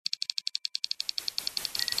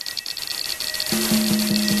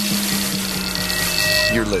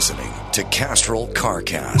You're listening to Castrol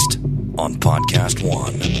CarCast on Podcast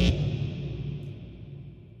One.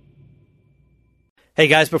 Hey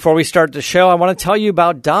guys, before we start the show, I want to tell you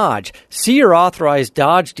about Dodge. See your authorized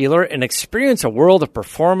Dodge dealer and experience a world of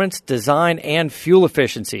performance, design, and fuel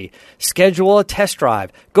efficiency. Schedule a test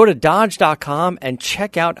drive. Go to Dodge.com and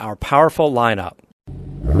check out our powerful lineup.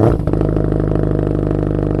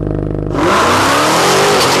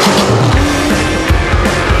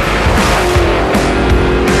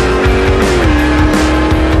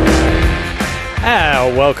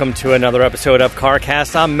 Welcome to another episode of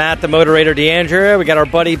CarCast. I'm Matt, the Moderator DeAndrea. We got our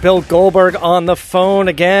buddy Bill Goldberg on the phone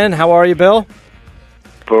again. How are you, Bill?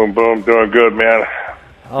 Boom, boom. Doing good, man.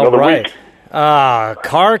 All right.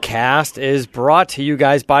 CarCast is brought to you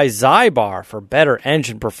guys by Zybar for better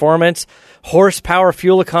engine performance, horsepower,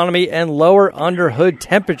 fuel economy, and lower under-hood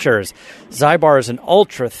temperatures. Zybar is an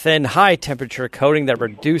ultra-thin, high-temperature coating that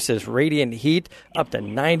reduces radiant heat up to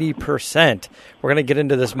 90%. We're going to get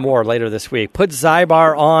into this more later this week. Put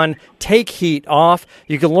Zybar on, take heat off.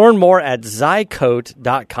 You can learn more at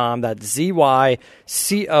zycoat.com. That's ZYCOAT.com.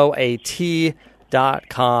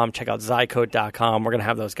 Check out zycoat.com. We're going to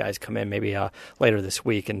have those guys come in maybe later this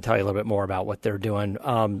week and tell you a little bit more about what they're doing.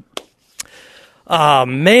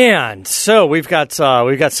 Man. So we've got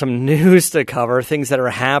some news to cover, things that are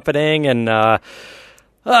happening, and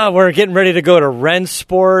we're getting ready to go to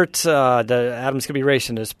Rennsport. Adam's going to be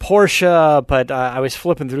racing his Porsche, but I was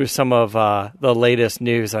flipping through some of the latest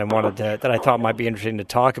news that I thought might be interesting to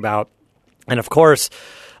talk about. And of course,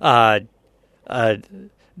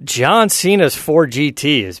 John Cena's Ford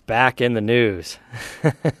GT is back in the news.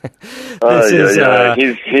 He's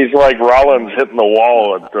like Rollins hitting the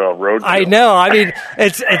wall at Road. I know. I mean,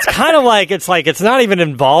 it's kind of like it's not even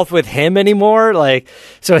involved with him anymore. Like,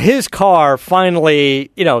 so his car finally,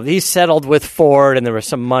 he settled with Ford, and there was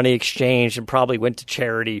some money exchanged, and probably went to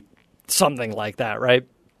charity, something like that, right?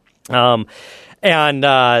 And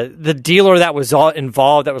the dealer that was all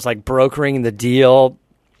involved, that was like brokering the deal,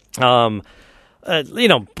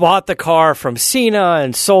 bought the car from Cena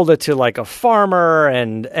and sold it to like a farmer,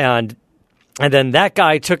 and then that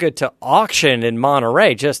guy took it to auction in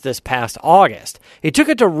Monterey just this past August. He took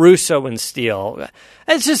it to Russo and Steele.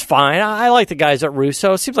 It's just fine. I like the guys at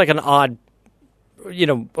Russo. It seems like an odd,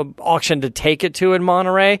 auction to take it to in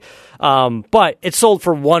Monterey. But it sold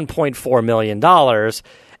for $1.4 million.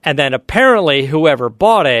 And then apparently whoever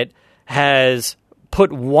bought it has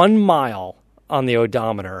put 1 mile on the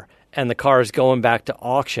odometer, and the car is going back to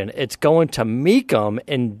auction. It's going to Mecum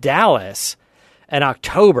in Dallas in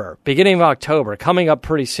October, beginning of October, coming up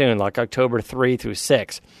pretty soon, like October 3 through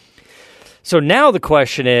 6. So now the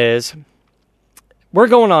question is, we're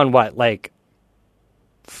going on what, like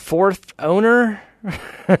fourth owner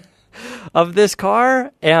of this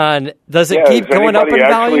car? And does it keep going up in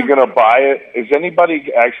value? Is anybody actually going to buy it? Is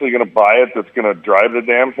anybody actually going to buy it that's going to drive the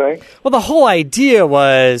damn thing? Well, the whole idea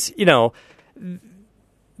was,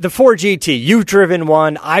 the Ford GT, you've driven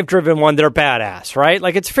one, I've driven one, they're badass, right?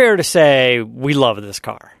 Like, it's fair to say we love this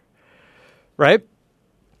car, right?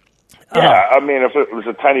 Yeah, I mean, if it was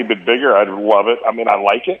a tiny bit bigger, I'd love it. I mean, I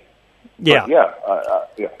like it. Yeah.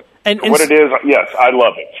 Yeah. And what it is, yes, I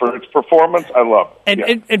love it. For its performance, I love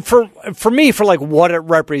it. And for me, for like what it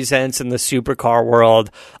represents in the supercar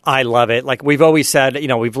world, I love it. Like we've always said,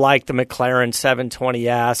 we've liked the McLaren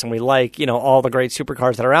 720S, and we like, all the great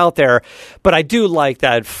supercars that are out there. But I do like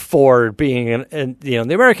that Ford being, the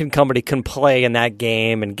American company can play in that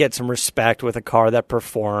game and get some respect with a car that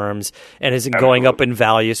performs and isn't going up in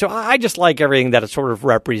value. So I just like everything that it sort of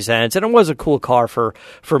represents. And it was a cool car for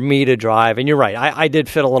me to drive. And you're right, I did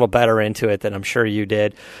fit a little better into it than I'm sure you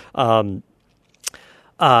did. And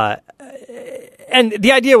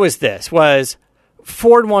the idea was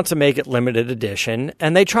Ford wants to make it limited edition,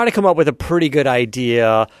 and they try to come up with a pretty good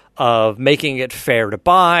idea of making it fair to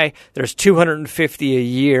buy. There's $250 a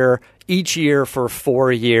year each year for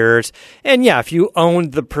 4 years. And yeah, if you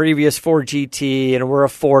owned the previous Ford GT and were a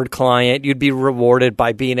Ford client, you'd be rewarded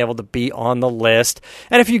by being able to be on the list.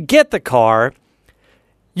 And if you get the car,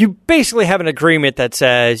 you basically have an agreement that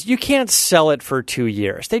says you can't sell it for 2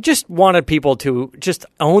 years. They just wanted people to just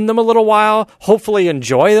own them a little while, hopefully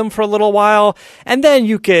enjoy them for a little while, and then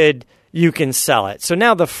you can sell it. So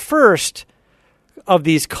now the first of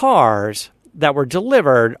these cars that were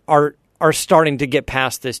delivered are starting to get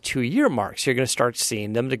past this 2-year mark. So you're going to start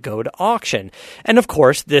seeing them to go to auction. And of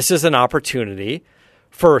course, this is an opportunity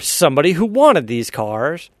for somebody who wanted these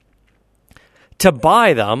cars to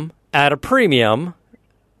buy them at a premium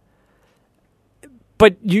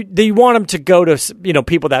but you want them to go to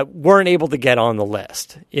people that weren't able to get on the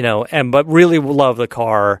list, but really love the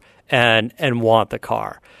car and want the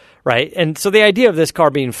car, right? And so the idea of this car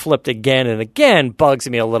being flipped again and again bugs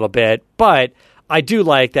me a little bit, but I do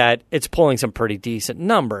like that it's pulling some pretty decent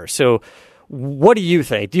numbers. So what do you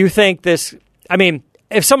think? Do you think this? I mean,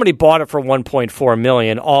 if somebody bought it for $1.4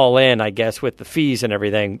 million all in, I guess with the fees and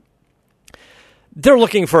everything, they're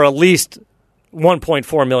looking for at least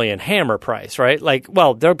 $1.4 million hammer price, right? Like,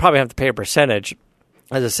 well, they'll probably have to pay a percentage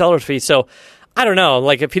as a seller's fee. So I don't know.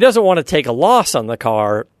 Like, if he doesn't want to take a loss on the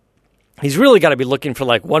car, he's really got to be looking for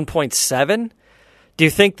like 1.7. Do you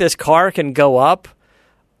think this car can go up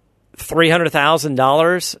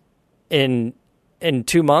 $300,000 in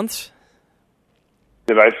 2 months?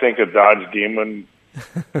 Did I think a Dodge Demon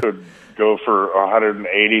could go for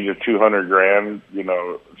 180 to 200 grand,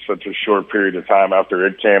 such a short period of time after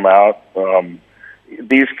it came out?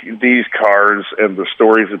 These cars and the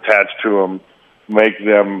stories attached to them make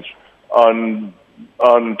them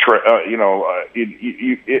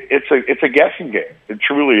it's a guessing game. It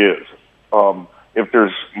truly is. If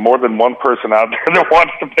there's more than one person out there that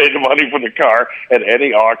wants to pay the money for the car at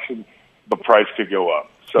any auction, the price could go up.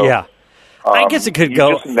 So yeah, I guess it could go.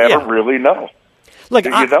 You just never really know. Look,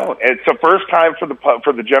 you don't. It's the first time for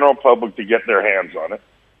the general public to get their hands on it.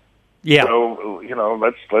 Yeah. So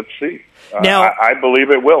let's see. Now, I believe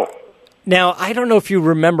it will. Now, I don't know if you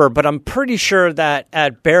remember, but I'm pretty sure that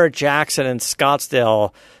at Barrett-Jackson in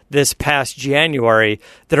Scottsdale this past January,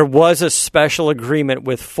 there was a special agreement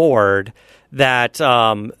with Ford that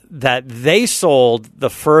they sold the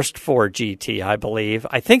first Ford GT, I believe.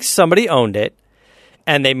 I think somebody owned it,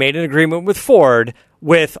 and they made an agreement with Ford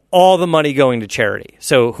with all the money going to charity.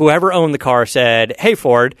 So whoever owned the car said, hey,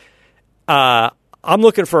 Ford, I'm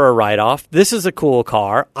looking for a write-off. This is a cool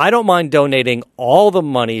car. I don't mind donating all the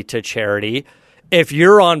money to charity if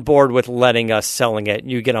you're on board with letting us selling it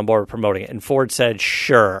and you get on board with promoting it. And Ford said,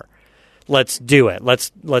 sure. Let's do it.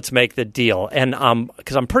 Let's make the deal. And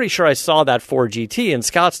because I'm pretty sure I saw that Ford GT in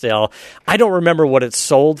Scottsdale. I don't remember what it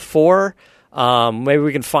sold for. Maybe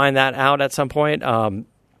we can find that out at some point.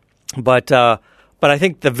 But I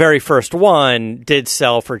think the very first one did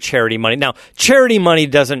sell for charity money. Now, charity money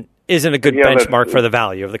isn't a good benchmark for the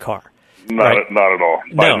value of the car. Not at all.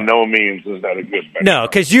 By no means is that a good benchmark. No,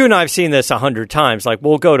 because you and I have seen this 100 times. Like,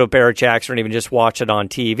 we'll go to Barrett-Jackson and even just watch it on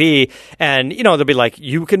TV, and, they'll be like,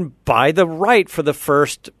 you can buy the right for the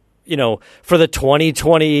first, for the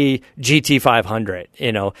 2020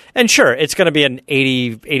 GT500, And sure, it's going to be an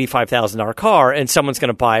 $85,000 car, and someone's going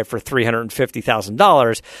to buy it for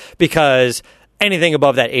 $350,000 because anything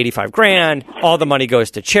above that 85 grand, all the money goes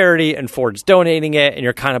to charity, and Ford's donating it, and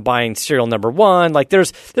you're kind of buying serial number one. Like,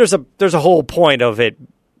 there's a whole point of it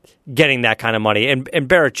getting that kind of money, and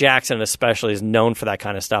Barrett-Jackson especially is known for that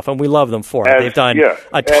kind of stuff, and we love them for it. They've done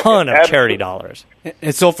a ton of charity dollars.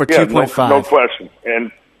 It sold for 2.5. No question.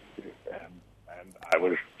 And I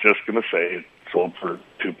was just going to say it sold for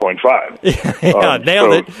 2.5. Yeah,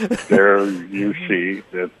 nailed it. There you see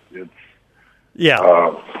that it's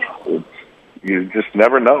you just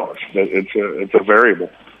never know. It's a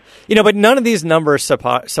variable. But none of these numbers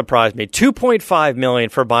surprised me. $2.5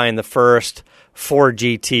 million for buying the first Ford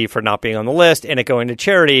GT for not being on the list and it going to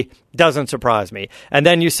charity doesn't surprise me. And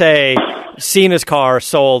then you say Cena's car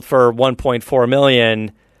sold for $1.4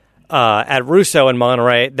 million at Russo in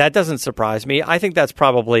Monterey. That doesn't surprise me. I think that's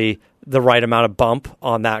probably the right amount of bump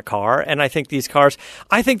on that car. And I think these cars,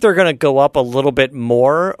 I think they're going to go up a little bit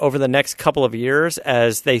more over the next couple of years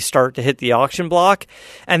as they start to hit the auction block.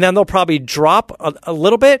 And then they'll probably drop a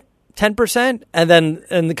little bit, 10%, and then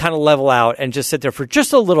kind of level out and just sit there for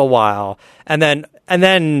just a little while. And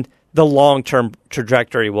then the long-term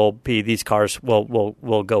trajectory will be these cars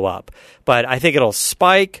will go up. But I think it'll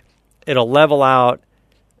spike, it'll level out,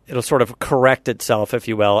 it'll sort of correct itself, if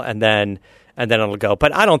you will, and then it'll go.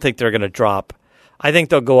 But I don't think they're going to drop. I think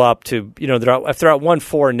they'll go up to, if they're at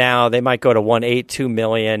 1.4 now, they might go to 1.8, 2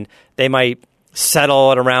 million. They might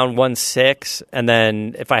settle at around 1.6, and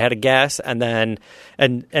then, if I had a guess, and then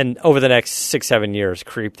and over the next 6-7 years,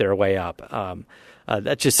 creep their way up.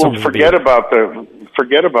 That's just something. Forget about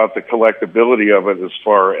the collectability of it as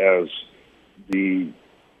far as the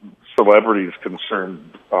celebrity is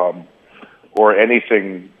concerned, or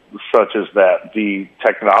anything such as that. The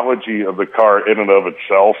technology of the car in and of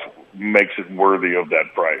itself makes it worthy of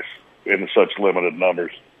that price in such limited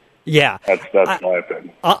numbers. Yeah. That's my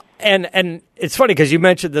opinion. And it's funny because you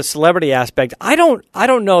mentioned the celebrity aspect. I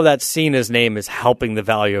don't know that Cena's name is helping the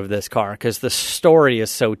value of this car because the story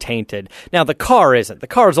is so tainted. Now the car isn't. The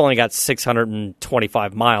car's only got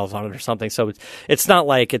 625 miles on it or something, so it's not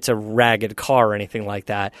like it's a ragged car or anything like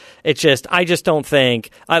that. I just don't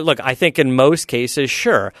think. I think in most cases,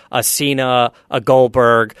 sure, a Cena, a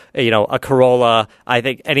Goldberg, a Corolla. I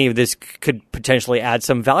think any of this could potentially add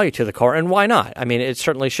some value to the car, and why not? I mean, it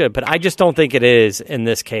certainly should, but I just don't think it is in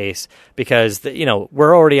this case because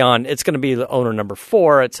we're already on. It's going to be the owner number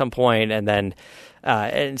 4 at some point, and then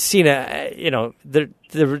and Cena, I don't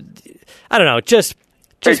know, just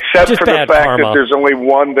except just for the bad fact karma. that there's only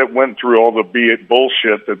one that went through all the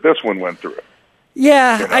bullshit that this one went through.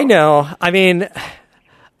 Yeah, I know. I mean,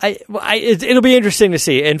 it'll be interesting to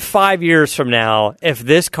see in 5 years from now if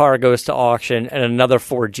this car goes to auction and another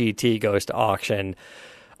Ford GT goes to auction.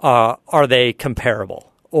 Are they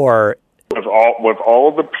comparable? Or with all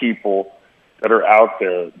of the people that are out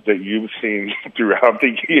there that you've seen throughout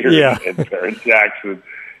the years in Jackson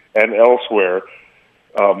and elsewhere,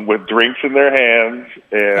 with drinks in their hands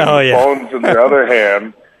and phones in their other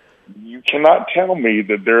hand, you cannot tell me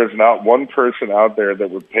that there is not one person out there that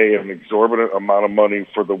would pay an exorbitant amount of money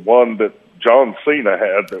for the one that John Cena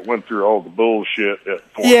had that went through all the bullshit.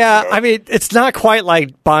 I mean, it's not quite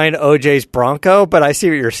like buying OJ's Bronco, but I see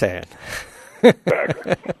what you're saying.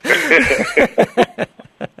 Exactly.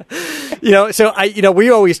 We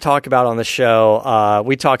always talk about on the show,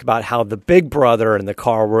 we talk about how the big brother in the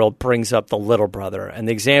car world brings up the little brother. And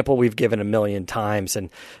the example we've given a million times,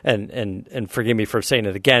 and forgive me for saying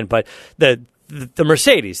it again, but the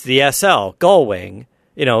Mercedes, the SL Gullwing,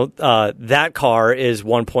 that car is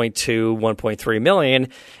 1.2, 1.3 million,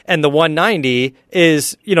 and the 190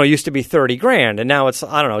 is, used to be 30 grand, and now it's,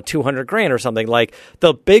 I don't know, 200 grand or something. Like,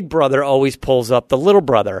 the big brother always pulls up the little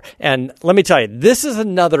brother. And let me tell you, this is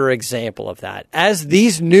another example of that. As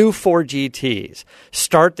these new Ford GTs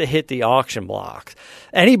start to hit the auction blocks,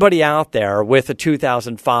 anybody out there with a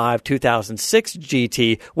 2005, 2006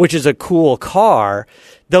 GT, which is a cool car,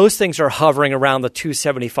 those things are hovering around the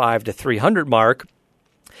 275 to 300 mark.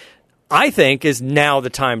 I think is now the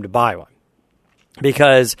time to buy one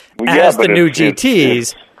because as the new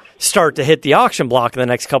GTs start to hit the auction block in the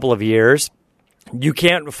next couple of years, you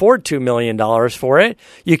can't afford $2 million for it.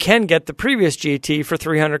 You can get the previous GT for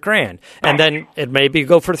 300 grand, and then it maybe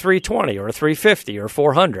go for 320 or 350 or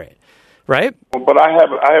 400, right? Well, but I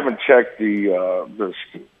haven't checked the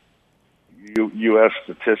U.S.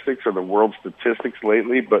 statistics or the world statistics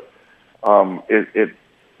lately, but the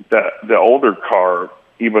older car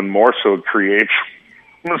even more so creates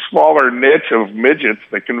a smaller niche of midgets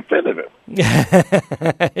that can fit in it.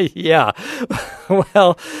 Yeah.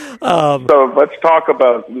 Well, so let's talk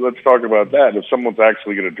about that. If someone's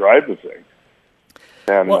actually going to drive the thing,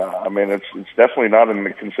 and I mean, it's definitely not in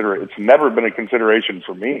the It's never been a consideration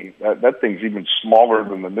for me. That thing's even smaller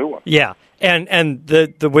than the new one. Yeah. And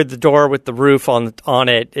the with the door with the roof on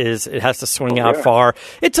it has to swing out far.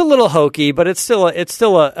 It's a little hokey, but it's still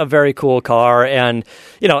a very cool car, and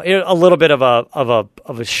a little bit of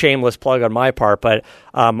a shameless plug on my part. But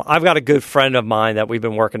I've got a good friend of mine that we've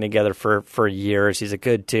been working together for years. He's a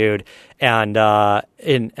good dude, and the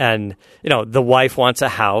wife wants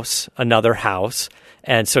another house,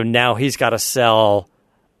 and so now he's got to sell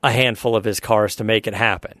a handful of his cars to make it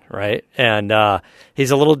happen, right? And he's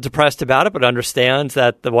a little depressed about it, but understands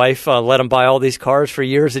that the wife let him buy all these cars for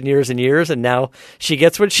years and years and years, and now she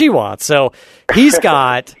gets what she wants. So he's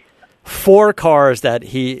got 4 cars that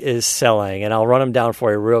he is selling, and I'll run them down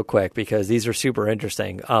for you real quick because these are super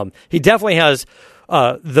interesting. He definitely has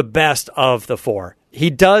the best of the 4. He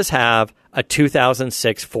does have a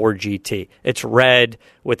 2006 Ford GT. It's red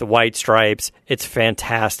with the white stripes. It's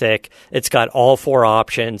fantastic. It's got all 4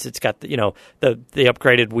 options. It's got the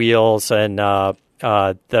upgraded wheels and the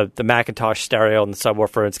Macintosh stereo and the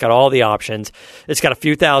subwoofer. It's got all the options. It's got a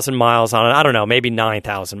few thousand miles on it. I don't know, maybe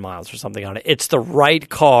 9,000 miles or something on it. It's the right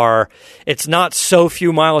car. It's not so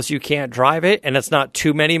few miles you can't drive it, and it's not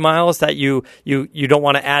too many miles that you don't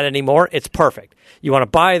want to add any more. It's perfect. You want to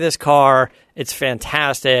buy this car. It's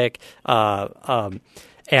fantastic. And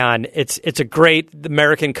it's a great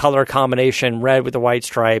American color combination, red with the white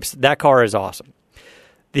stripes. That car is awesome.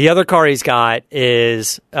 The other car he's got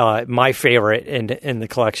is my favorite in the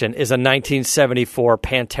collection is a 1974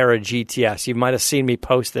 Pantera GTS. You might have seen me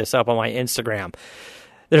post this up on my Instagram.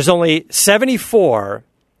 There's only 74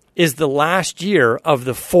 is the last year of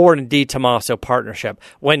the Ford and D. Tomaso partnership.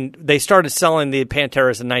 When they started selling the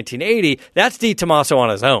Panteras in 1980, that's D. Tomaso on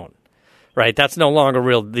his own, right? That's no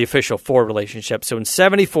longer the official Ford relationship. So in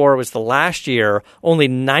 74 was the last year, only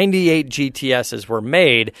 98 GTSs were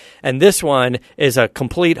made, and this one is a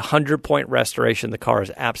complete 100-point restoration. The car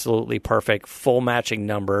is absolutely perfect, full matching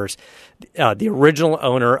numbers. The original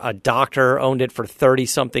owner, a doctor, owned it for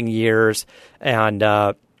 30-something years, and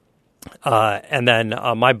then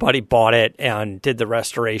my buddy bought it and did the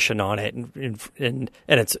restoration on it, and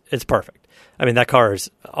it's perfect. I mean, that car is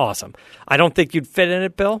awesome. I don't think you'd fit in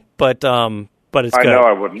it, Bill, but it's good. I know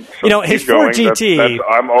I wouldn't. So his Ford GT.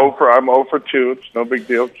 I'm 0 for 2. It's no big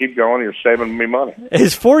deal. Keep going. You're saving me money.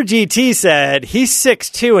 His Ford GT said he's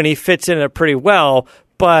 6'2" and he fits in it pretty well,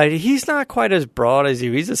 but he's not quite as broad as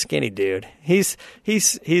you. He's a skinny dude. He's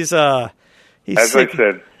as I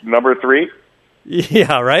said, number 3.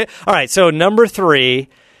 Yeah, right. All right. So number 3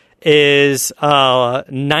 is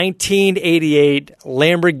 1988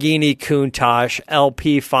 Lamborghini Countach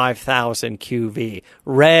LP 5000 QV,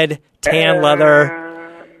 red, tan leather.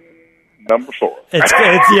 Number 4. It's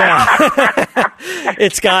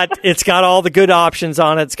got all the good options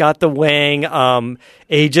on it. It's got the wing.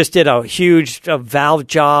 He just did a huge valve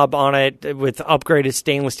job on it with upgraded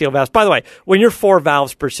stainless steel valves. By the way, when you're 4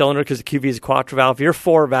 valves per cylinder, because the QV is a quattro valve, you're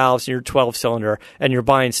 4 valves and you're 12 cylinder, and you're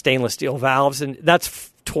buying stainless steel valves, and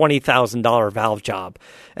that's $20,000 valve job,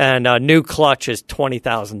 and a new clutch is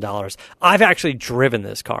 $20,000. I've actually driven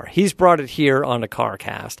this car. He's brought it here on a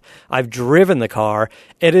CarCast. I've driven the car.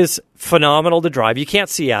 It is phenomenal to drive. You can't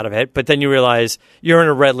see out of it, but then you realize you're in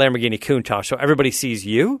a red Lamborghini Countach, so everybody sees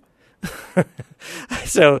you.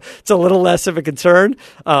 So it's a little less of a concern.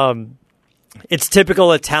 It's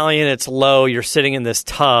typical Italian. It's low. You're sitting in this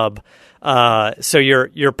tub. So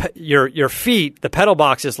your feet, the pedal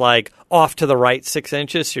box is like off to the right 6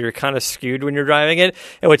 inches, so you're kind of skewed when you're driving it.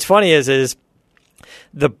 And what's funny is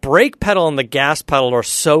the brake pedal and the gas pedal are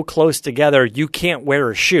so close together, you can't wear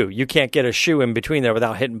a shoe. You can't get a shoe in between there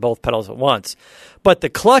without hitting both pedals at once. But the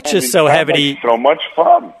clutch is so heavy. So much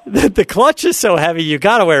fun. The clutch is so heavy, you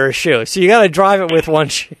got to wear a shoe. So you got to drive it with one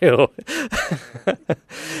shoe.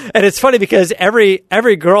 And it's funny because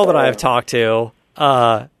every girl that I've talked to,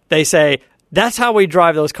 they say, that's how we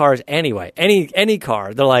drive those cars anyway. Any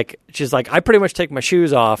car. She's like, I pretty much take my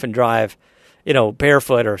shoes off and drive,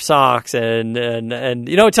 barefoot or socks. And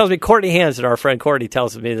it tells me, Courtney Hansen, our friend Courtney,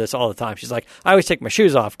 tells me this all the time. She's like, I always take my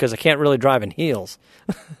shoes off because I can't really drive in heels.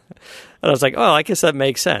 And I was like, oh, I guess that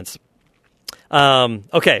makes sense.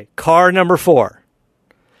 Okay, car number 4.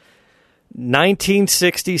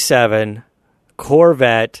 1967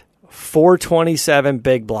 Corvette 427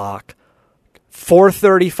 big block.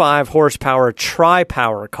 435 horsepower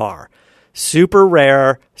tri-power car. Super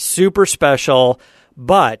rare, super special,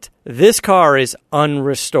 but this car is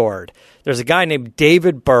unrestored. There's a guy named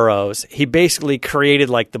David Burrows. He basically created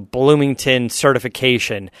like the Bloomington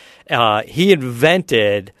certification. He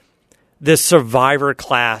invented the survivor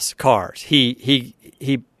class cars. He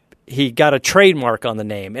got a trademark on the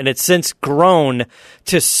name, and it's since grown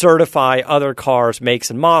to certify other cars, makes,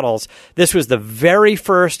 and models. This was the very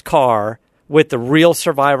first car with the real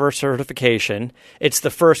survivor certification. It's the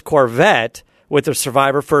first Corvette with the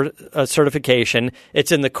survivor certification.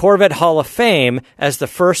 It's in the Corvette Hall of Fame as the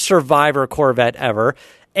first survivor Corvette ever.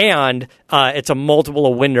 And it's a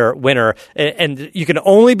multiple winner. And you can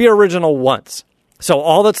only be original once. So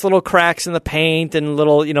all that's little cracks in the paint and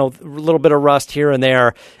little bit of rust here and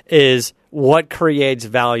there is what creates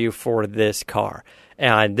value for this car.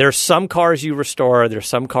 And there's some cars you restore. There's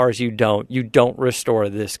some cars you don't. You don't restore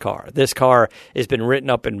this car. This car has been written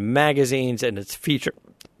up in magazines and it's featured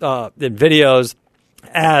in videos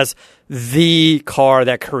as the car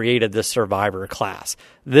that created the survivor class.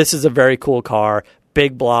 This is a very cool car,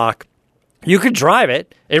 big block. You could drive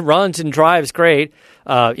it. It runs and drives great.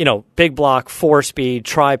 Big block, 4-speed,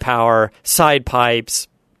 tri-power, side pipes.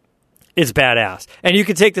 It's badass. And you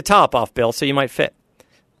can take the top off, Bill, so you might fit.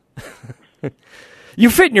 You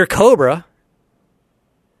fit in your Cobra.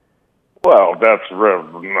 Well, no,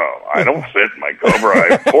 I don't fit in my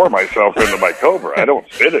Cobra. I pour myself into my Cobra. I don't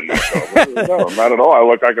fit in my Cobra. No, not at all. I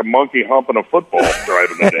look like a monkey humping a football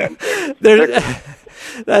driving the damn thing.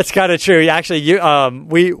 That's kind of true. Actually,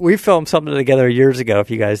 we filmed something together years ago. If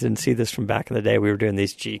you guys didn't see this from back in the day, we were doing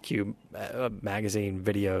these GQ magazine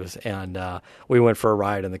videos, and we went for a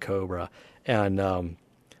ride in the Cobra. And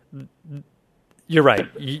you're right.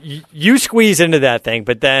 You squeeze into that thing,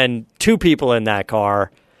 but then 2 people in that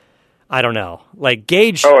car, I don't know. Like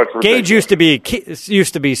Gage used to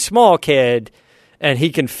be small kid, and he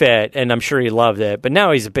can fit, and I'm sure he loved it. But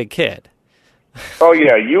now he's a big kid. Oh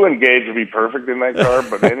yeah, you and Gage would be perfect in that car,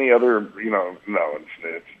 but any other, no,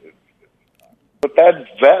 it's But that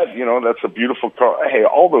that's a beautiful car. Hey,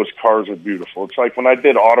 all those cars are beautiful. It's like when I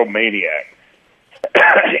did Automaniac,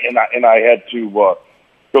 and I had to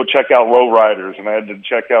go check out lowriders, and I had to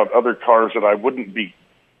check out other cars that I wouldn't be,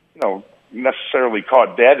 necessarily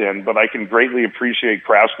caught dead in, but I can greatly appreciate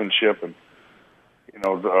craftsmanship and the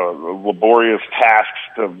laborious tasks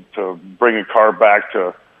to bring a car back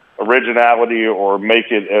to originality or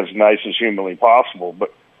make it as nice as humanly possible.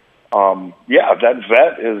 But that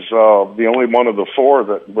vet is the only one of the four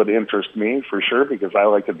that would interest me for sure, because I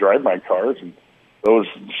like to drive my cars, and those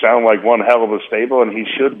sound like one hell of a stable, and he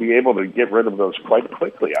should be able to get rid of those quite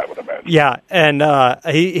quickly, I would imagine. Yeah, and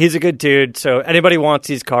he's a good dude. So anybody wants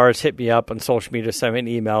these cars, hit me up on social media, send me an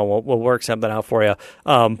email, and we'll work something out for you.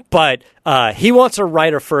 But he wants a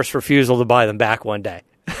right of first refusal to buy them back one day.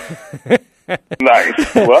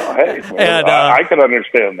 Nice. Well, hey, I can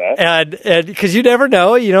understand that. And because you never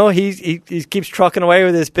know, he keeps trucking away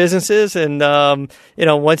with his businesses, and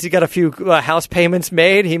once he's got a few house payments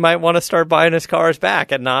made, he might want to start buying his cars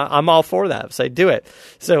back, and I'm all for that. So do it.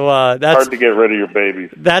 So that's hard to get rid of your babies.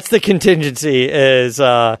 That's the contingency. Is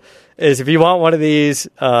if you want one of these,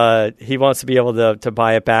 he wants to be able to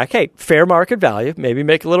buy it back. Hey, fair market value, maybe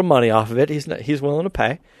make a little money off of it. He's willing to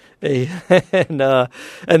pay. And that's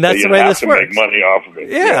the way this works. Make money off of it.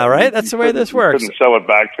 Yeah, right. That's the way this works. You couldn't sell it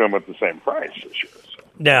back to him at the same price this year. So.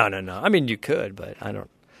 No. I mean, you could, but I don't.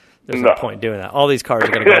 There's no point doing that. All these cars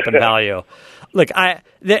are going to go up in value. Look,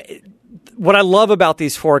 what I love about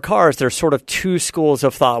these four cars, there's sort of two schools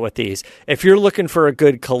of thought with these. If you're looking for a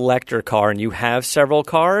good collector car and you have several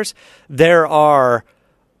cars, there are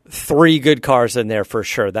three good cars in there for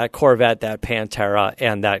sure. That Corvette, that Pantera,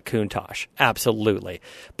 and that Countach. Absolutely.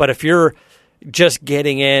 But if you're just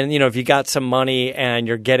getting in, if you got some money and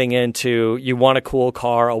you're getting into, you want a cool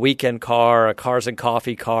car, a weekend car, a cars and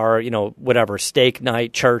coffee car, whatever, steak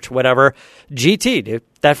night, church, whatever, GT, dude.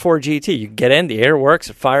 That Ford GT. You get in, the air works,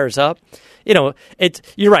 it fires up. You're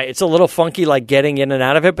right. It's a little funky, like getting in and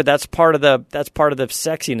out of it, but that's part of the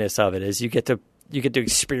sexiness of it, is you get to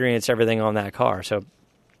experience everything on that car. So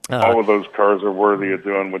all of those cars are worthy of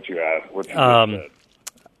doing what you just said.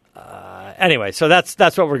 Anyway, so that's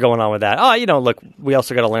what we're going on with that. Oh, look, we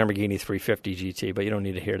also got a Lamborghini 350 GT, but you don't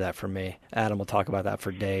need to hear that from me. Adam will talk about that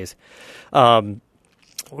for days.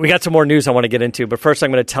 We got some more news I want to get into, but first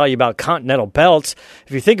I'm going to tell you about Continental Belts.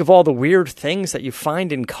 If you think of all the weird things that you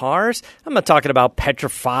find in cars, I'm not talking about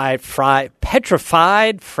petrified French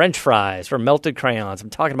fries or melted crayons. I'm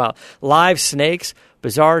talking about live snakes,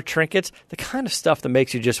 bizarre trinkets, the kind of stuff that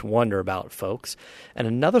makes you just wonder about, folks. And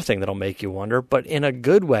another thing that'll make you wonder, but in a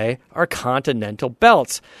good way, are Continental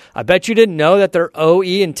Belts. I bet you didn't know that they're OE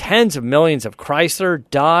in tens of millions of Chrysler,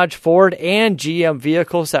 Dodge, Ford, and GM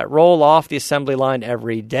vehicles that roll off the assembly line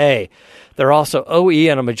every day. They're also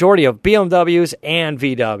OE on a majority of BMWs and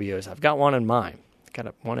VWs. I've got one in mine.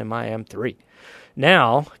 Got one in my M3.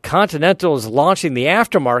 Now, Continental is launching the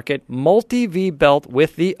aftermarket multi-V belt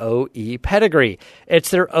with the OE pedigree.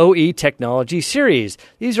 It's their OE Technology Series.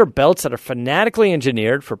 These are belts that are fanatically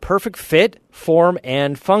engineered for perfect fit, form,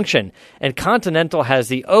 and function. And Continental has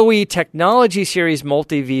the OE Technology Series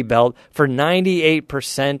multi-V belt for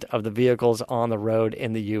 98% of the vehicles on the road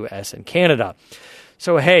in the U.S. and Canada.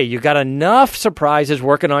 So, hey, you got enough surprises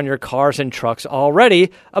working on your cars and trucks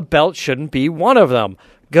already. A belt shouldn't be one of them.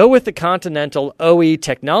 Go with the Continental OE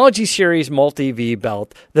Technology Series Multi-V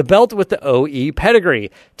belt, the belt with the OE pedigree.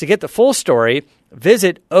 To get the full story,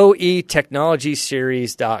 visit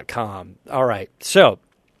oetechnologyseries.com. All right, so.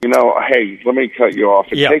 Hey, let me cut you off.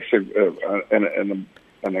 It takes a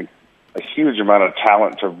huge amount of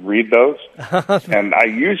talent to read those. And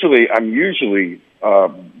I'm usually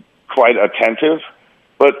quite attentive,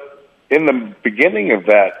 but in the beginning of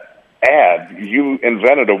that ad, you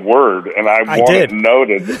invented a word, and I want it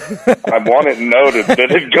noted that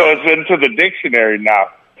it goes into the dictionary now.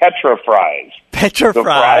 Petrifries.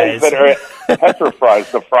 Petrifries.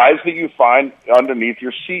 The fries that you find underneath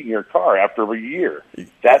your seat in your car after a year.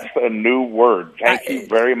 That's a new word. Thank you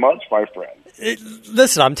very much, my friend.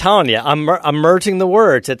 Listen, I'm telling you, I'm merging the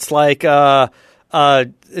words. It's like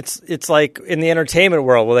it's like in the entertainment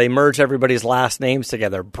world where they merge everybody's last names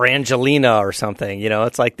together, Brangelina or something.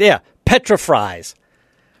 It's like, Petrifries.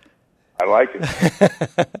 I like it.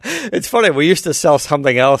 It's funny. We used to sell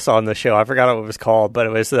something else on the show. I forgot what it was called, but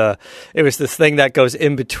it was this thing that goes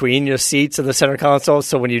in between your seats in the center console.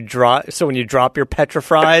 So when you drop your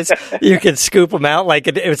Petrifries, you can scoop them out like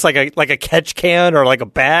it's like a catch can or like a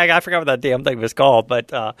bag. I forgot what that damn thing was called, but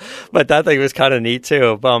that thing was kind of neat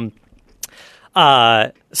too.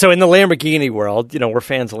 So in the Lamborghini world, we're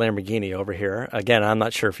fans of Lamborghini over here. Again, I'm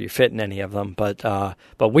not sure if you fit in any of them,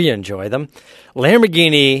 but we enjoy them.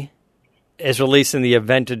 Lamborghini is releasing the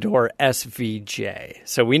Aventador SVJ.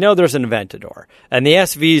 So we know there's an Aventador. And the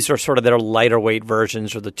SVs are sort of their lighter weight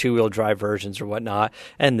versions or the two-wheel drive versions or whatnot.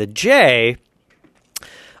 And the J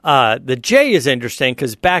is interesting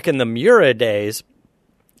because back in the Miura days,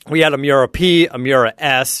 we had a Miura P, a Miura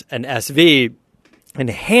S, an SV, and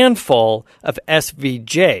a handful of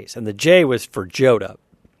SVJs. And the J was for Jota,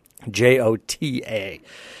 Jota.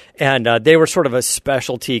 And they were sort of a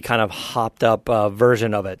specialty kind of hopped up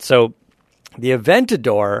version of it. So the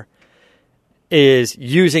Aventador is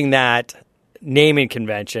using that naming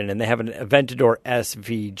convention, and they have an Aventador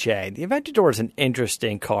SVJ. The Aventador is an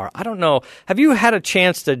interesting car. I don't know. Have you had a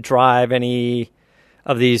chance to drive any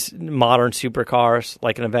of these modern supercars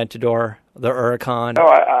like an Aventador, the Huracan?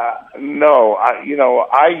 No,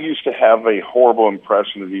 I used to have a horrible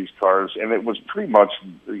impression of these cars, and it was pretty much,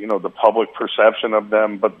 the public perception of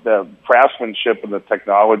them. But the craftsmanship and the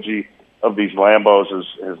technology of these Lambos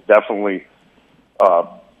has definitely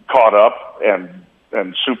caught up and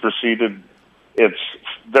superseded. It's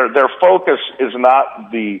their focus is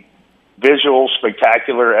not the visual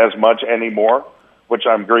spectacular as much anymore, which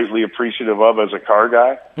I'm greatly appreciative of as a car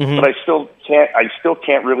guy. Mm-hmm. But I still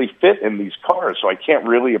can't really fit in these cars, so I can't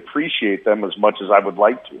really appreciate them as much as I would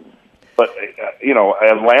like to. But a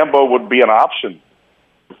Lambo would be an option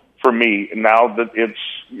for me now that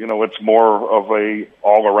it's more of a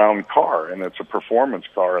all around car and it's a performance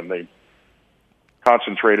car, and they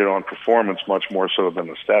concentrated on performance much more so than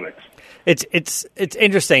aesthetics. It's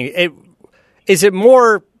interesting. Is it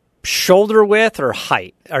more shoulder width or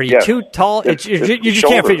height? Are you too tall? You just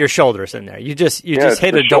can't fit your shoulders in there. You just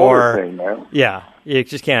hit a door. Thing, man. Yeah, you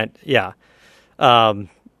just can't. Yeah. Well,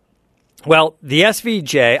 the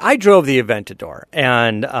SVJ, I drove the Aventador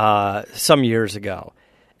and some years ago,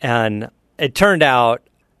 and it turned out,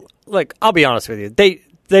 like, I'll be honest with you, they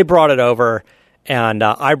brought it over, and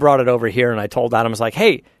I brought it over here, and I told Adam, I was like,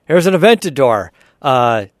 hey, here's an Aventador.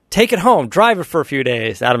 Take it home, drive it for a few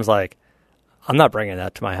days. Adam's like, I'm not bringing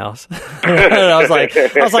that to my house. And I was like,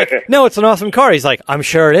 no, it's an awesome car. He's like, I'm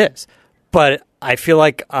sure it is, but I feel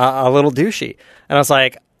like a little douchey. And I was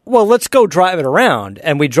like, well, let's go drive it around.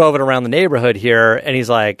 And we drove it around the neighborhood here. And he's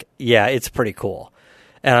like, yeah, it's pretty cool.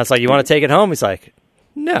 And I was like, you want to take it home? He's like,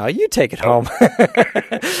 no, you take it home.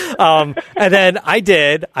 And then I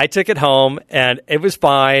did. I took it home, and it was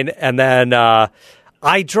fine. And then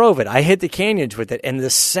I drove it. I hit the canyons with it, and the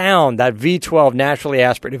sound, that V12, naturally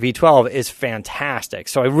aspirated V12, is fantastic.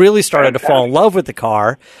 So I really started to fall in love with the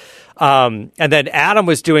car. And then Adam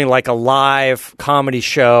was doing like a live comedy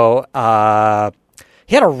show.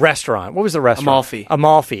 He had a restaurant. What was the restaurant?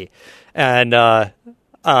 Amalfi. And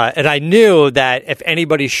I knew that if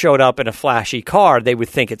anybody showed up in a flashy car, they would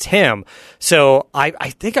think it's him. So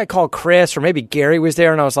I think I called Chris, or maybe Gary was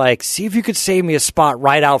there, and I was like, see if you could save me a spot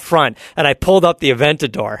right out front. And I pulled up the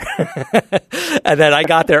Aventador. And then I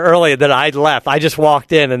got there early, and then I left. I just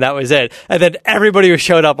walked in, and that was it. And then everybody who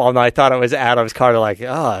showed up all night thought it was Adam's car. They're like,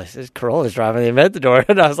 oh, this Corolla's driving the Aventador.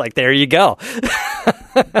 And I was like, there you go.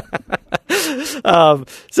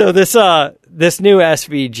 So this new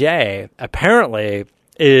SVJ apparently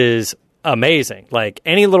is amazing. Like,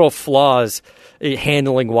 any little flaws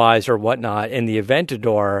handling wise or whatnot in the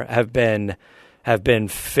Aventador have been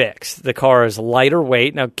fixed. The car is lighter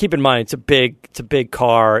weight. Now, keep in mind, it's a big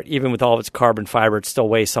car. Even with all of its carbon fiber, it still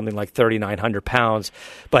weighs something like 3,900 pounds.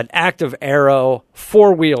 But active aero,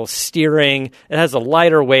 4-wheel steering. It has a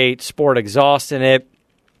lighter weight sport exhaust in it.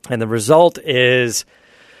 And the result is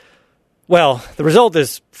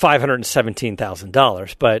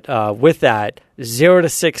 $517,000, but with that, 0 to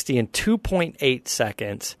 60 in 2.8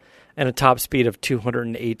 seconds and a top speed of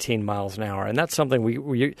 218 miles an hour. And that's something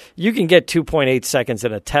you can get 2.8 seconds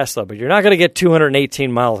in a Tesla, but you're not going to get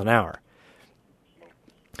 218 miles an hour.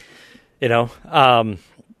 You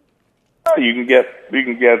can get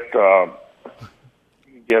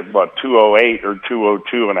about 208 or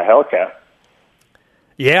 202 in a Hellcat.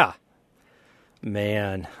 Yeah.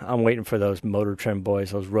 Man, I'm waiting for those Motor Trend boys,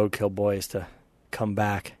 those Roadkill boys, to come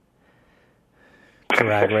back,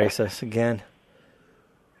 drag race us again.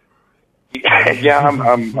 Yeah,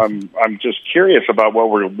 I'm just curious about what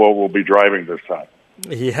we'll be driving this time.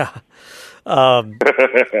 Yeah, that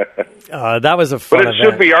was a fun event. But it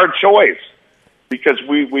should be our choice because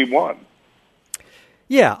we won.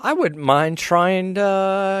 Yeah, I wouldn't mind trying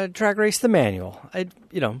to drag race the manual.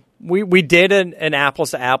 We did an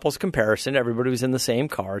apples to apples comparison. Everybody was in the same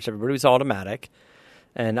cars. Everybody was automatic,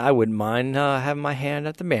 and I wouldn't mind having my hand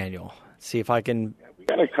at the manual. See if I can We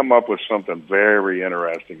got to come up with something very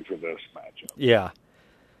interesting for this matchup.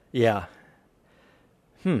 Yeah.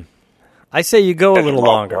 I say you go a little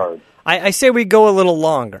longer. I say we go a little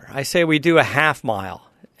longer. I say we do a half mile,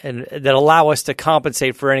 and that allow us to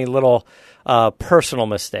compensate for any little personal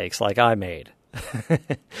mistakes like I made.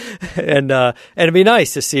 And it'd be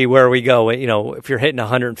nice to see where we go. You know, if you're hitting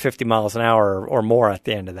 150 miles an hour or more at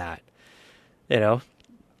the end of that, you know.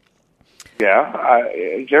 Yeah,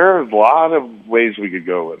 there are a lot of ways we could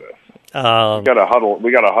go with this. We got to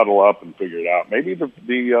huddle up and figure it out. Maybe the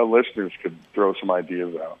listeners could throw some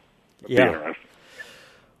ideas out. That'd be interesting.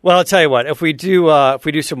 Well, I'll tell you what. If we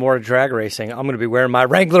do some more drag racing, I'm going to be wearing my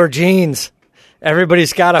Wrangler jeans.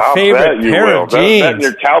 Everybody's got a favorite pair of jeans. That's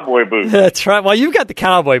your cowboy boots. That's right. Well, you've got the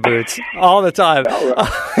cowboy boots all the time.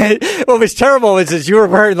 What was terrible is you were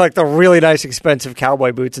wearing like the really nice, expensive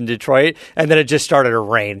cowboy boots in Detroit, and then it just started to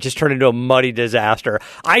rain. It just turned into a muddy disaster.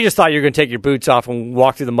 I just thought you were going to take your boots off and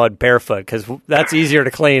walk through the mud barefoot because that's easier to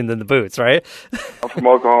clean than the boots, right? I'm from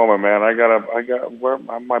Oklahoma, man. I got where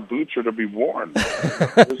my boots are to be worn.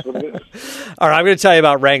 This is what it is. All right, I'm going to tell you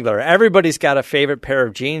about Wrangler. Everybody's got a favorite pair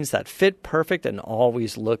of jeans that fit perfect and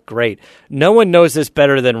always look great. No one knows this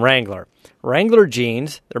better than Wrangler. Wrangler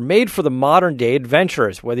jeans, they're made for the modern-day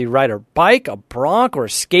adventurers. Whether you ride a bike, a bronc, or a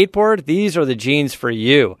skateboard, these are the jeans for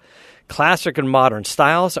you. Classic and modern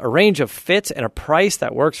styles, a range of fits, and a price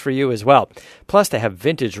that works for you as well. Plus, they have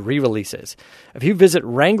vintage re-releases. If you visit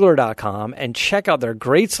Wrangler.com and check out their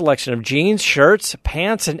great selection of jeans, shirts,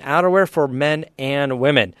 pants, and outerwear for men and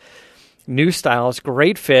women. New styles,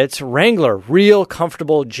 great fits, Wrangler, real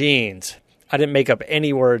comfortable jeans. I didn't make up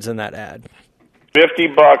any words in that ad.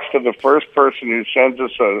 $50 to the first person who sends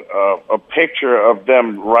us a picture of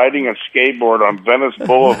them riding a skateboard on Venice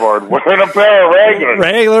Boulevard wearing a pair of Wranglers.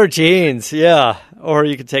 Wrangler jeans, yeah. Or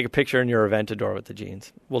you could take a picture in your Aventador with the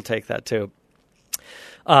jeans. We'll take that too.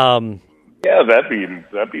 Yeah, that'd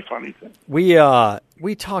be funny too.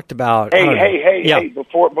 We talked about. Hey!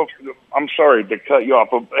 Before, I'm sorry to cut you off,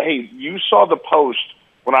 but hey, you saw the post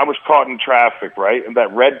when I was caught in traffic, right? And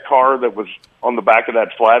that red car that was on the back of that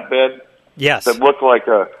flatbed. Yes. That looked like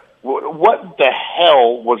a. What the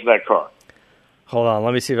hell was that car? Hold on,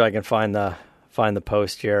 let me see if I can find the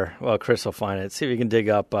post here. Well, Chris will find it. See if you can dig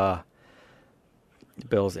up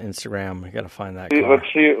Bill's Instagram. We got to find that car. Let's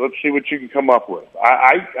see what you can come up with.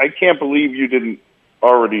 I can't believe you didn't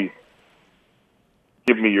already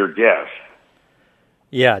give me your guess.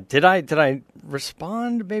 Yeah, did I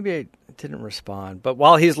respond? Maybe I didn't respond. But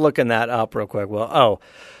while he's looking that up real quick,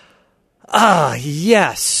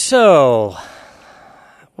 yes. So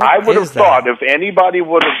I would have thought if anybody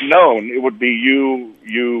would have known, it would be you,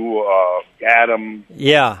 Adam.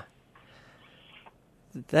 Yeah.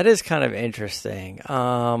 That is kind of interesting.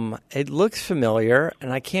 It looks familiar,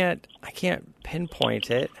 and I can't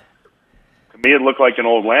pinpoint it. To me, it looked like an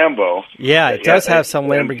old Lambo. Yeah, it does have some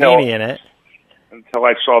Lamborghini in it. Until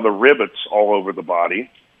I saw the rivets all over the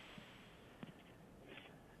body.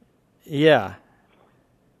 Yeah.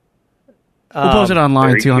 We'll post it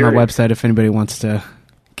online, too, on our website if anybody wants to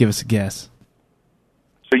give us a guess.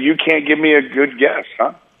 So you can't give me a good guess,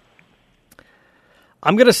 huh?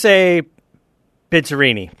 I'm going to say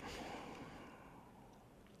Bizzarini.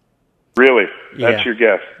 Really? That's your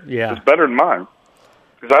guess? Yeah. It's better than mine,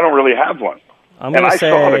 because I don't really have one. I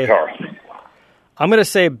saw the car. I'm going to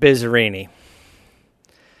say Bizzarini.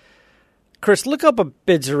 Chris, look up a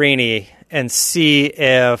Bizzarini and see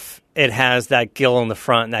if it has that gill in the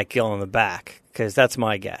front and that gill in the back, because that's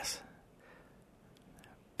my guess.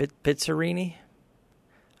 Bizzarini?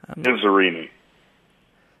 Bizzarini.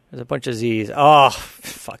 There's a bunch of Z's. Oh,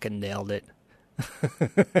 fucking nailed it.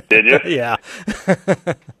 Did you? Yeah.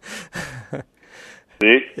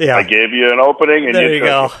 See? Yeah. I gave you an opening, and there you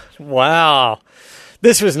go. Wow.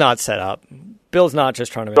 This was not set up. Bill's not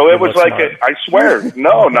just trying to make So it was like, smart. I swear,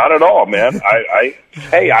 no, not at all, man. I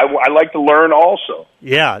like to learn also.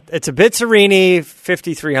 Yeah, it's a Bizzarini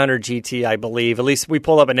 5300 GT, I believe. At least we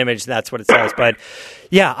pulled up an image, that's what it says. But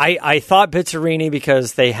yeah, I thought Bizzarini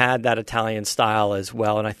because they had that Italian style as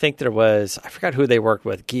well. And I think there was, I forgot who they worked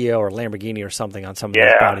with, Gio or Lamborghini or something on some of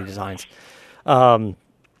those body designs.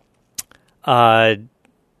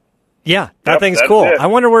 Yeah, that thing's cool. It. I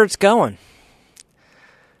wonder where it's going.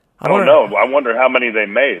 I don't know. I wonder how many they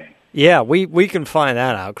made. Yeah, we can find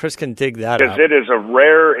that out. Chris can dig that out. Because it is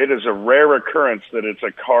a rare occurrence that it's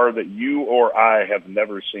a car that you or I have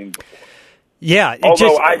never seen before. Yeah,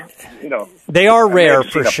 they are rare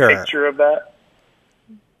for sure. A picture of that.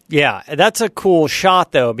 Yeah, that's a cool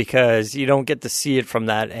shot though, because you don't get to see it from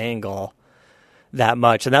that angle that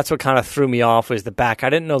much, and that's what kind of threw me off was the back.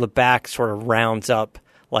 I didn't know the back sort of rounds up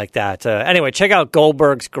like that. Anyway, check out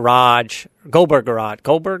Goldberg Garage.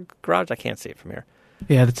 I can't see it from here.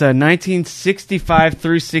 Yeah, that's a 1965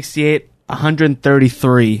 through 68,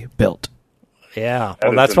 133 built. Yeah,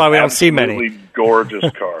 well, that's why we don't see many. Absolutely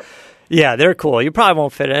gorgeous car. Yeah, they're cool. You probably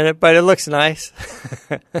won't fit in it, but it looks nice.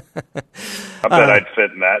 I bet I'd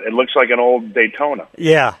fit in that. It looks like an old Daytona.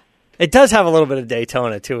 Yeah. It does have a little bit of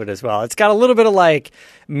Daytona to it as well. It's got a little bit of like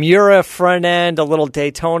Mura front end, a little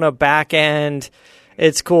Daytona back end.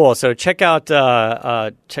 It's cool. So check out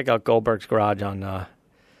Goldberg's Garage on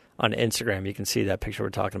Instagram. You can see that picture we're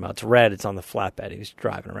talking about. It's red. It's on the flatbed. He's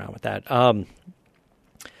driving around with that.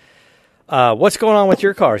 What's going on with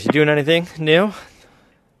your cars? You doing anything new?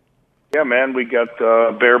 Yeah, man, we got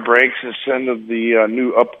Bear Brakes instead of the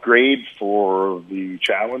new upgrade for the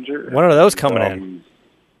Challenger. When are those coming in?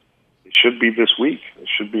 It should be this week. It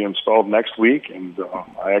should be installed next week, and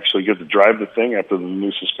I actually get to drive the thing after the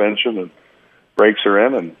new suspension and brakes are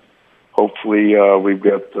in, and hopefully we've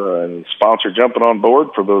got a sponsor jumping on board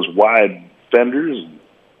for those wide fenders, and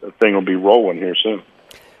the thing will be rolling here soon.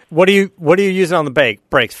 What are you using on the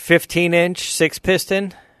brakes? 15-inch,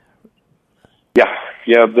 6-piston?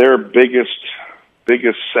 Yeah, their biggest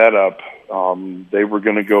setup. They were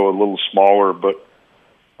going to go a little smaller, but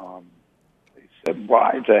they said,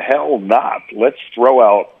 "Why the hell not? Let's throw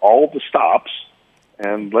out all the stops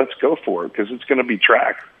and let's go for it because it's going to be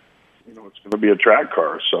track. It's going to be a track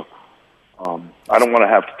car. So I don't want to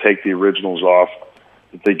have to take the originals off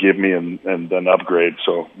that they give me and then upgrade.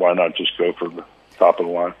 So why not just go for the top of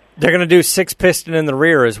the line?" They're going to do 6-piston in the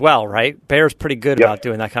rear as well, right? Bear's pretty good about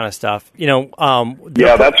doing that kind of stuff. That's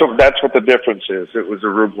what the difference is. It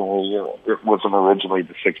wasn't originally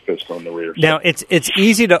the 6-piston on the rear. Now it's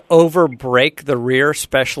easy to overbrake the rear,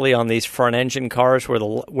 especially on these front engine cars where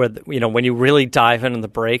when you really dive into the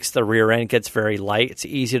brakes, the rear end gets very light. It's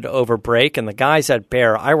easy to overbrake, and the guys at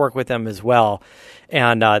Bear, I work with them as well.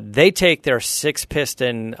 And they take their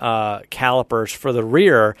 6-piston calipers for the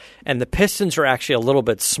rear, and the pistons are actually a little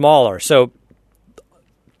bit smaller. So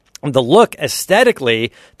the look,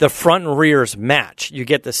 aesthetically, the front and rears match. You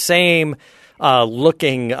get the same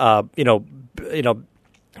looking,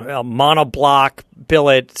 monoblock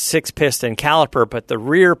billet 6-piston caliper, but the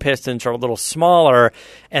rear pistons are a little smaller,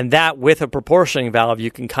 and that with a proportioning valve, you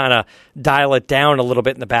can kind of dial it down a little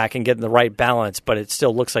bit in the back and get in the right balance, but it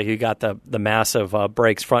still looks like you got the massive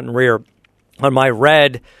brakes front and rear. On my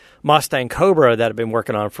red Mustang Cobra that I've been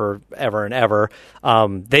working on forever and ever,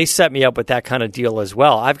 they set me up with that kind of deal as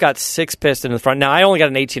well. I've got 6-piston in the front. Now, I only got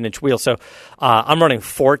an 18-inch wheel, so I'm running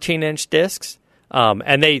 14-inch discs.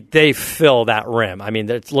 And they fill that rim. I mean,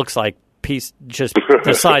 it looks like just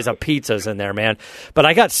the size of pizzas in there, man. But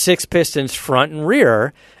I got 6 pistons front and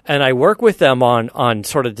rear, and I work with them on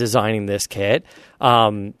sort of designing this kit.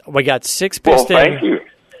 We got 6 piston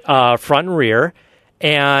front and rear,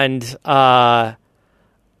 and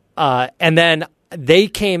then they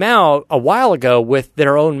came out a while ago with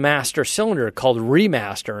their own master cylinder called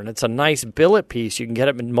Remaster, and it's a nice billet piece. You can get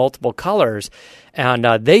it in multiple colors. And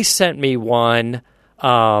they sent me one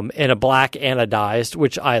in a black anodized,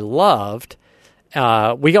 which I loved.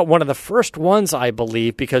 We got one of the first ones, I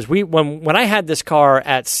believe, because when I had this car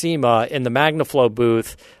at SEMA in the MagnaFlow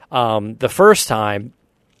booth the first time,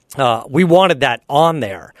 we wanted that on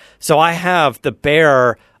there. So I have the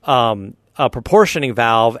Bear proportioning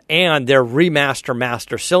valve and their Remaster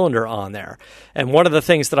master cylinder on there. And one of the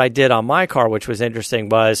things that I did on my car, which was interesting,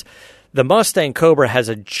 was the Mustang Cobra has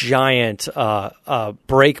a giant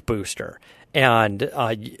brake booster, and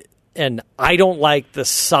I don't like the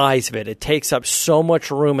size of it. It takes up so much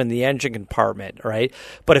room in the engine compartment, right?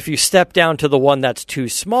 But if you step down to the one that's too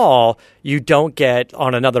small, you don't get,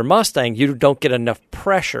 on another Mustang, you don't get enough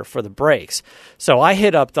pressure for the brakes. So I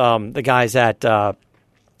hit up the guys at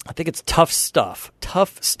I think it's Tough Stuff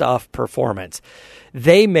Performance.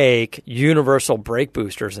 They make universal brake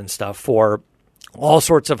boosters and stuff for all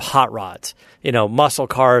sorts of hot rods, muscle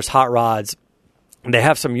cars, hot rods. They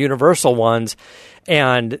have some universal ones,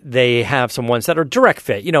 and they have some ones that are direct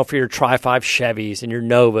fit, for your Tri-5 Chevys and your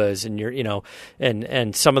Novas and your,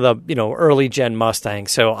 and some of the, early gen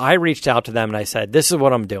Mustangs. So I reached out to them and I said, this is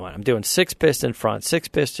what I'm doing. I'm doing 6-piston front,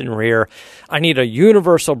 6-piston rear. I need a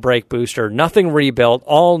universal brake booster, nothing rebuilt,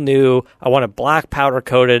 all new. I want it black powder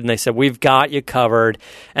coated. And they said, we've got you covered.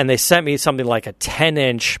 And they sent me something like a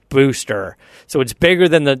 10-inch booster. So it's bigger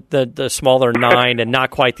than the smaller 9 and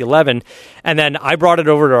not quite the 11. And then I brought it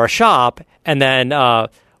over to our shop, and then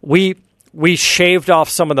we we shaved off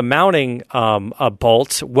some of the mounting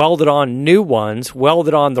bolts, welded on new ones,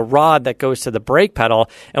 welded on the rod that goes to the brake pedal,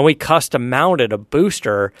 and we custom mounted a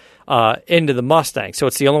booster into the Mustang. So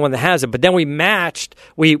it's the only one that has it. But then we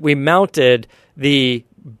mounted the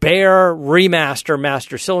Bear Remaster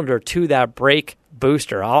Master Cylinder to that brake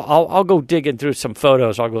booster. I'll go digging through some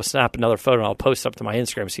photos. I'll go snap another photo and I'll post up to my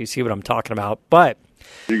Instagram so you see what I'm talking about. But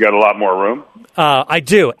you got a lot more room? I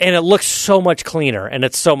do, and it looks so much cleaner, and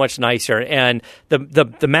it's so much nicer. And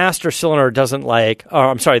the master cylinder doesn't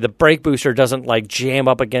the brake booster doesn't jam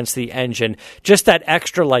up against the engine. Just that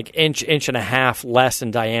extra inch and a half less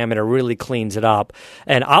in diameter really cleans it up.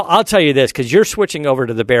 And I'll tell you this, because you're switching over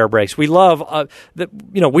to the Bear brakes. We love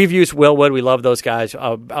we've used Willwood. We love those guys.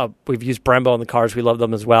 We've used Brembo in the cars. We love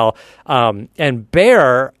them as well. And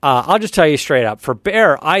Bear, I'll just tell you straight up, for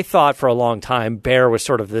Bear, I thought for a long time Bear was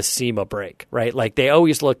sort of this SEMA brake, right? Like they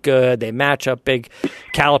always look good. They match up big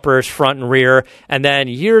calipers front and rear. And then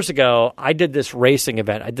years ago, I did this racing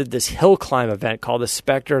event. I did this hill climb event called the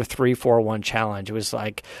Spectre 341 Challenge. It was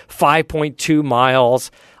 5.2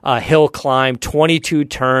 miles, hill climb, 22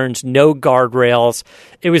 turns, no guardrails.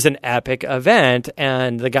 It was an epic event.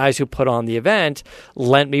 And the guys who put on the event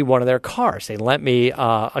lent me one of their cars. They lent me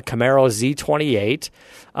a Camaro Z28.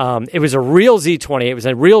 It was a real Z28. It was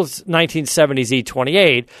a real 1970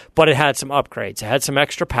 Z28, but it had some upgrades. It had some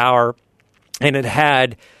extra power, and it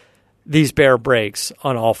had these Bear brakes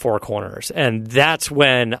on all four corners. And that's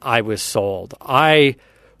when I was sold. I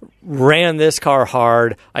ran this car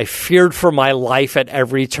hard. I feared for my life at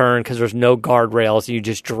every turn because there's no guardrails. You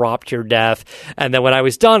just dropped your death. And then when I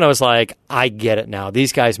was done, I was like, I get it now.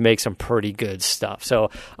 These guys make some pretty good stuff. So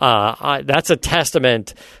that's a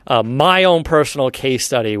testament, my own personal case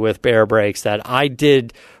study with Bear brakes, that I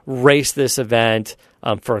did race this event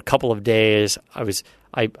for a couple of days. I was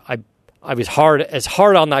hard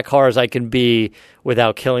on that car as I can be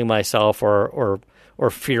without killing myself or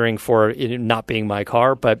fearing for it not being my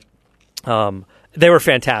car, but they were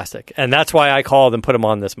fantastic, and that's why I called and put them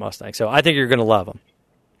on this Mustang. So I think you're going to love them.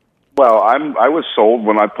 Well, I was sold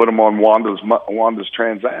when I put them on Wanda's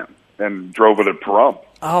Trans Am and drove it at Pahrump.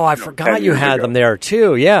 Oh, I forgot you had them there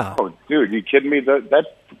too. Yeah. Oh, dude, you kidding me? That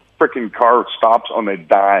freaking car stops on a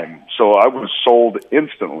dime. So I was sold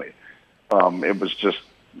instantly. It was just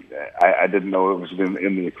I didn't know it was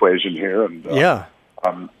in the equation here, and yeah.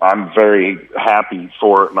 I'm very happy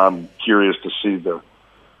for it, and I'm curious to see the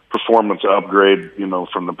performance upgrade,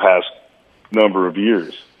 from the past number of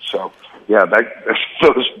years. So, yeah,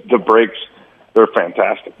 the brakes, they're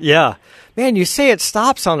fantastic. Yeah. Man, you say it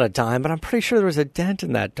stops on a dime, but I'm pretty sure there was a dent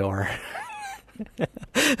in that door.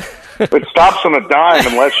 It stops on a dime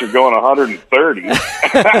unless you're going 130.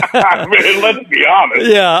 I mean, let's be honest.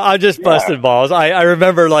 Yeah, I'm just busting balls. I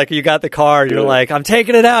remember, you got the car, and you're like, I'm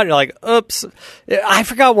taking it out. And you're like, oops. I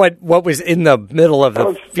forgot what was in the middle of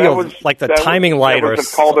the field, the timing light. It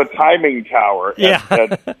was called a timing tower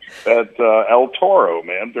at El Toro,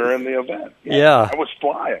 man, during the event. Yeah. I was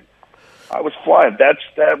flying.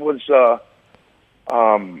 That was...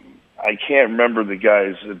 I can't remember the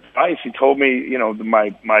guy's advice. He told me,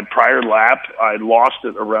 my prior lap, I lost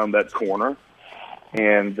it around that corner,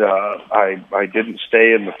 and I didn't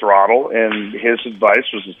stay in the throttle. And his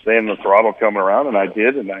advice was to stay in the throttle coming around, and I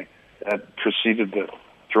did, and I proceeded to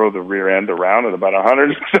throw the rear end around at about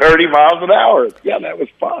 130 miles an hour. Yeah, that was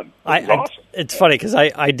fun. Awesome. It's funny because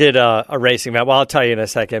I did a racing event. Well, I'll tell you in a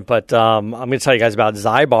second, but I'm going to tell you guys about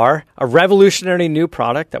Zybar, a revolutionary new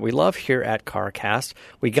product that we love here at CarCast.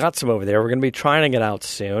 We got some over there. We're going to be trying it out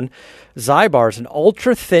soon. Zybar is an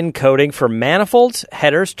ultra-thin coating for manifolds,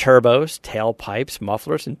 headers, turbos, tailpipes,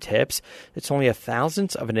 mufflers, and tips. It's only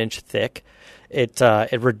 1/1000th of an inch thick. It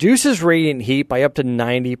reduces radiant heat by up to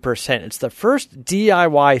 90%. It's the first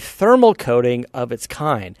DIY thermal coating of its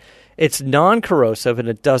kind. It's non-corrosive and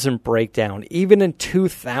it doesn't break down, even in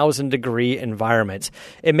 2,000-degree environments.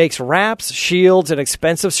 It makes wraps, shields, and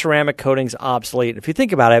expensive ceramic coatings obsolete. If you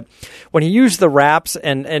think about it, when you use the wraps,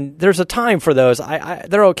 and there's a time for those,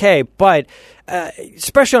 they're okay, but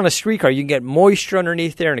especially on a street car, you can get moisture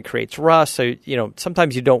underneath there and it creates rust. So,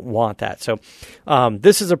 sometimes you don't want that. So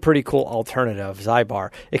this is a pretty cool alternative,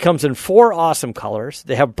 Zybar. It comes in 4 awesome colors.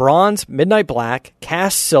 They have bronze, midnight black,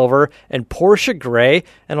 cast silver, and Porsche gray,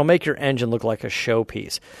 and it'll make your engine look like a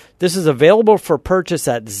showpiece. This is available for purchase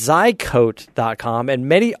at Zycoat.com and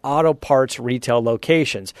many auto parts retail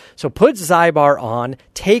locations. So put Zybar on,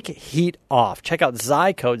 take heat off. Check out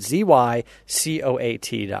Zycoat,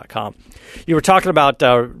 Zycoat.com. You were talking about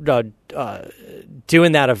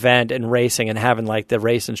doing that event and racing and having the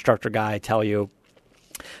race instructor guy tell you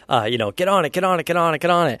Get on it, get on it, get on it,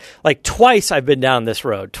 get on it. Like twice I've been down this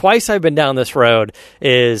road.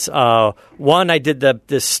 Is one, I did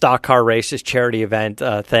this stock car race, this charity event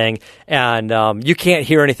thing, and you can't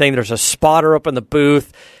hear anything. There's a spotter up in the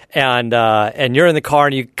booth, and you're in the car,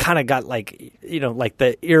 and you kind of got like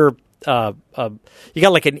the ear. You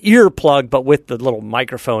got like an earplug, but with the little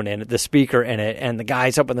microphone in it, the speaker in it, and the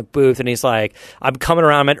guy's up in the booth, and he's like, I'm coming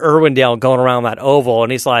around, I'm at Irwindale, going around that oval,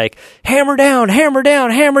 and he's like, hammer down, hammer down,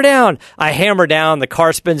 hammer down. I hammer down, the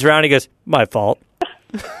car spins around, he goes, my fault.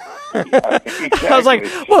 Exactly. I was like,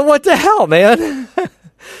 well, what the hell, man?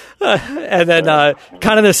 And then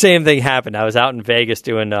kind of the same thing happened. I was out in Vegas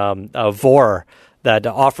doing a VOR, that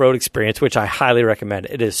off-road experience, which I highly recommend.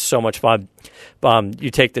 It is so much fun.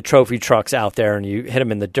 You take the trophy trucks out there and you hit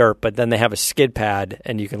them in the dirt, but then they have a skid pad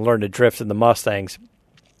and you can learn to drift in the Mustangs.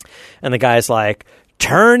 And the guy's like,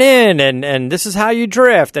 turn in, and this is how you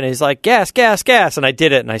drift. And he's like, gas, gas, gas. And I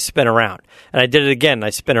did it, and I spin around. And I did it again, and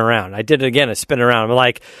I spin around. I did it again, I spin around. I'm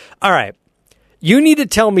like, all right, you need to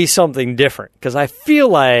tell me something different, because I feel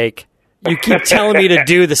like you keep telling me to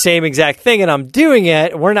do the same exact thing, and I'm doing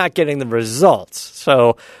it, and we're not getting the results.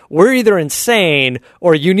 So we're either insane,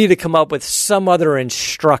 or you need to come up with some other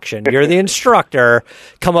instruction. You're the instructor.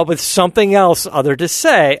 Come up with something else other to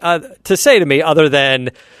say to me other than,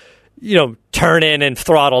 turn in and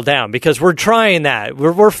throttle down, because we're trying that.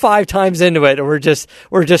 We're 5 times into it, and we're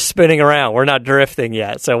just spinning around. We're not drifting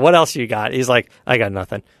yet. So what else you got? He's like, I got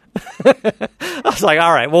nothing. I was like,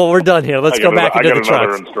 all right, well, we're done here. Let's go back into the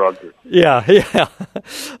trucks. Instructor. Yeah.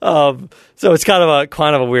 So it's kind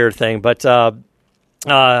of a weird thing, but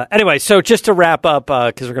anyway. So just to wrap up,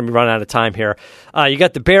 because we're going to be running out of time here, you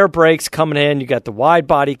got the Bear brakes coming in, you got the wide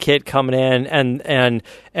body kit coming in,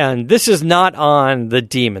 and this is not on the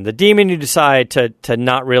Demon. The Demon you decide to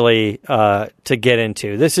not really to get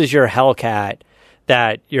into. This is your Hellcat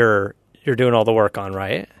that you're doing all the work on,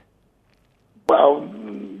 right? Well,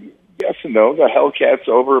 yes and no. The Hellcat's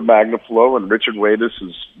over at Magnaflow, and Richard Wadis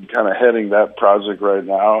is kind of heading that project right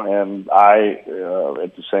now. And I,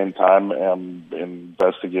 at the same time, am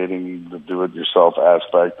investigating the do-it-yourself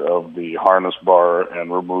aspect of the harness bar and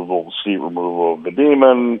seat removal of the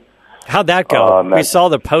Demon. How'd that go? We saw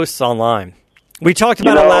the posts online. We talked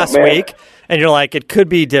about it last week, and you're like, it could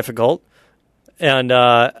be difficult. And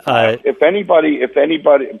if anybody,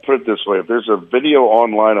 put it this way, if there's a video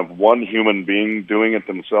online of one human being doing it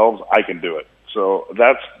themselves, I can do it. So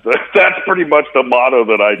that's pretty much the motto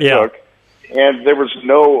that I took. And there was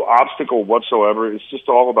no obstacle whatsoever. It's just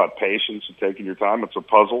all about patience and taking your time. It's a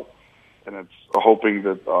puzzle, and it's hoping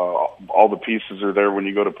that all the pieces are there when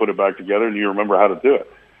you go to put it back together, and you remember how to do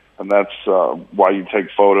it. And that's why you take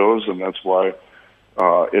photos, and that's why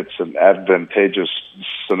it's an advantageous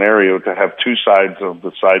scenario to have 2 sides of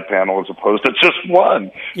the side panel as opposed to just one.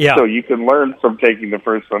 Yeah. So you can learn from taking the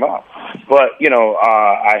first one off. But,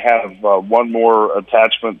 I have one more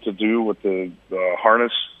attachment to do with the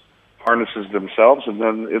harnesses themselves, and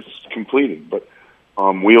then it's completed. But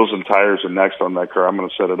wheels and tires are next on that car. I'm going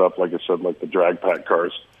to set it up, like I said, like the drag pack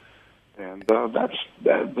cars. And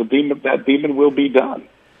that Demon will be done.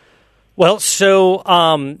 Well, so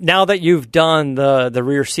now that you've done the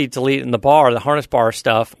rear seat delete and the harness bar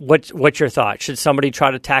stuff, what's your thought? Should somebody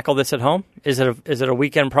try to tackle this at home? Is it a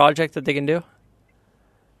weekend project that they can do?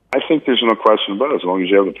 I think there's no question about it, as long as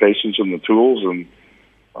you have the patience and the tools. And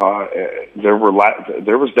there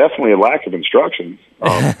was definitely a lack of instruction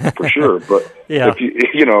for sure. But if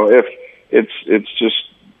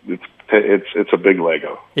it's a big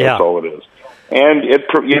Lego. That's all it is. And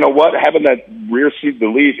having that rear seat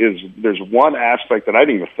delete there's one aspect that I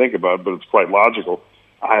didn't even think about, but it's quite logical.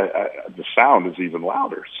 The sound is even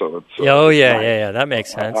louder, so it's. That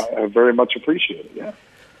makes sense. I very much appreciate it. Yeah.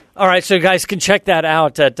 All right, so you guys can check that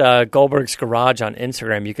out at Goldberg's Garage on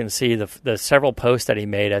Instagram. You can see the several posts that he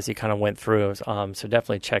made as he kind of went through. So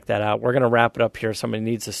definitely check that out. We're going to wrap it up here. Somebody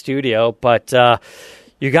needs a studio, but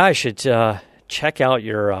you guys should. Check out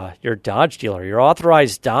your Dodge dealer. Your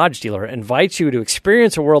authorized Dodge dealer invites you to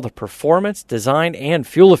experience a world of performance, design, and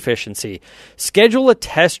fuel efficiency. Schedule a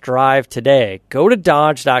test drive today. Go to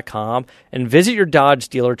Dodge.com and visit your Dodge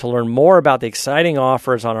dealer to learn more about the exciting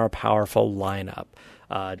offers on our powerful lineup.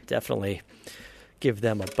 Definitely give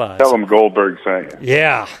them a buzz. Tell them Goldberg sent you.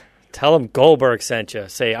 Yeah. Tell them Goldberg sent you.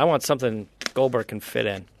 Say, I want something Goldberg can fit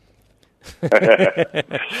in.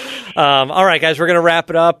 All right, guys, we're going to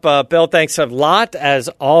wrap it up. Bill, thanks a lot, as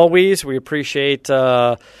always. We appreciate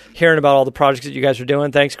hearing about all the projects that you guys are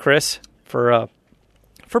doing. Thanks, Chris, for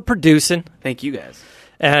producing. Thank you, guys.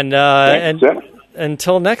 And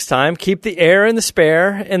until next time, keep the air in the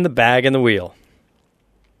spare, and the bag in the wheel.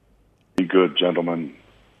 Be good, gentlemen.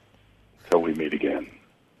 we meet again.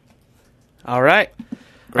 All right.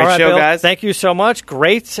 Great All right, show, Bill, guys. Thank you so much.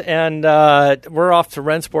 Great. And we're off to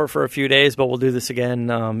Rennsport for a few days, but we'll do this again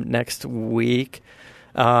next week.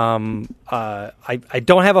 I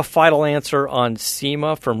don't have a final answer on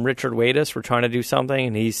SEMA from Richard Waiters. We're trying to do something,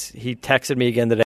 and he texted me again today.